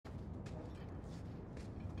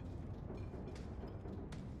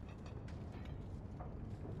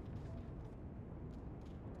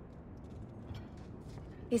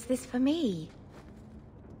Is this for me?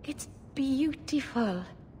 It's beautiful.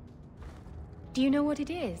 Do you know what it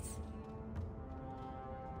is?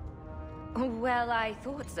 Well, I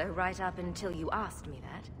thought so right up until you asked me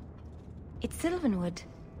that. It's sylvanwood.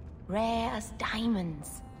 Rare as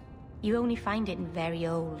diamonds. You only find it in very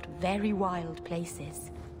old, very wild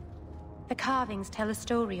places. The carvings tell a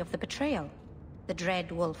story of the Betrayal. The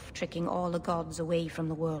dread wolf tricking all the gods away from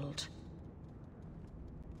the world.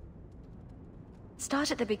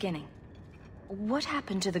 Start at the beginning. What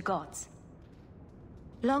happened to the gods?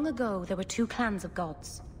 Long ago, there were two clans of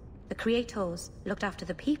gods. The Creators looked after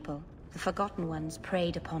the people. The Forgotten Ones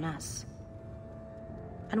preyed upon us.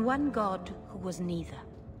 And one god who was neither.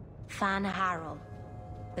 Fen'Harel,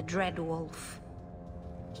 the Dread Wolf.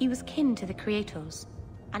 He was kin to the Creators,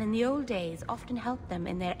 and in the old days often helped them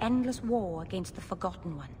in their endless war against the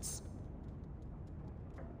Forgotten Ones.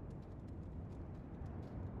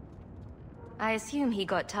 I assume he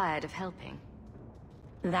got tired of helping.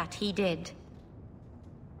 That he did.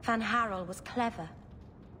 Fen'Harel was clever.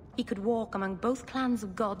 He could walk among both clans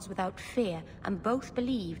of gods without fear, and both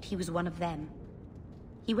believed he was one of them.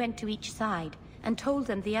 He went to each side and told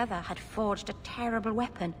them the other had forged a terrible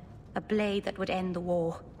weapon, a blade that would end the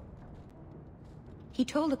war. He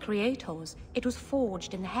told the Creators it was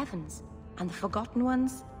forged in the heavens, and the Forgotten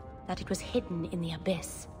Ones that it was hidden in the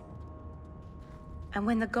abyss. And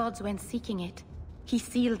when the gods went seeking it, he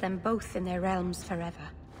sealed them both in their realms forever.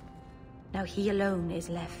 Now he alone is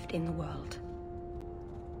left in the world.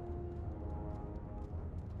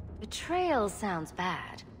 Betrayal sounds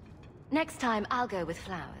bad. Next time, I'll go with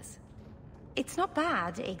flowers. It's not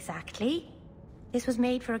bad, exactly. This was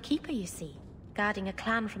made for a keeper, you see. Guarding a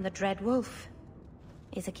clan from the Dread Wolf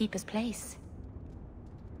is a keeper's place.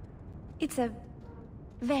 It's a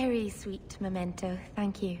very sweet memento,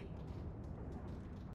 thank you.